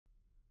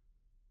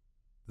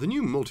The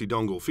new Multi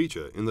Dongle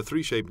feature in the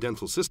 3Shape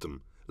dental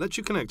system lets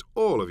you connect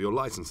all of your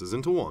licenses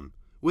into one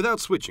without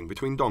switching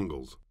between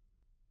dongles.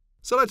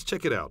 So let's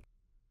check it out.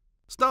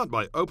 Start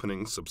by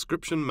opening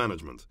Subscription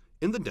Management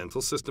in the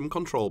Dental System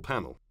Control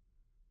panel.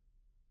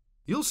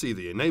 You'll see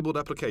the enabled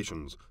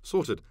applications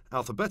sorted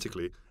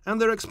alphabetically and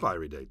their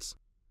expiry dates.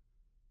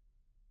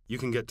 You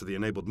can get to the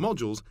enabled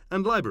modules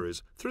and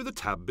libraries through the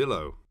tab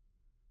below.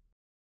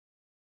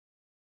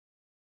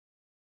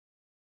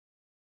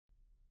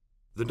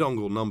 The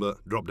Dongle Number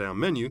drop-down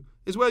menu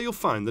is where you'll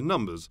find the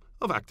numbers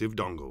of active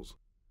dongles.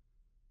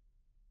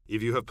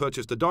 If you have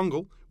purchased a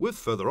dongle with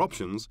further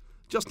options,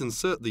 just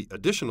insert the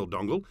additional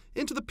dongle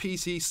into the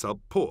PC sub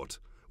port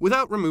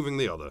without removing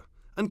the other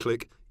and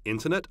click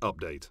Internet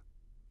Update.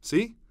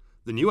 See?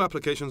 The new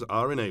applications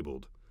are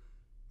enabled.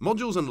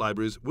 Modules and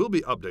libraries will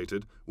be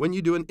updated when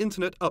you do an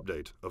internet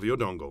update of your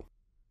dongle.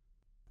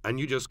 And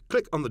you just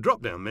click on the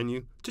drop-down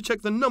menu to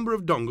check the number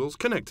of dongles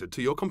connected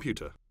to your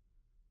computer.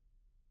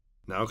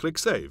 Now click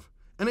Save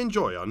and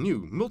enjoy our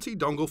new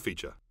multi-dongle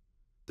feature.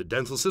 The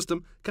dental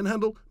system can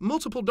handle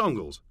multiple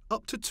dongles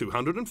up to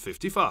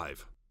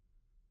 255.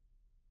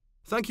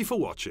 Thank you for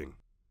watching.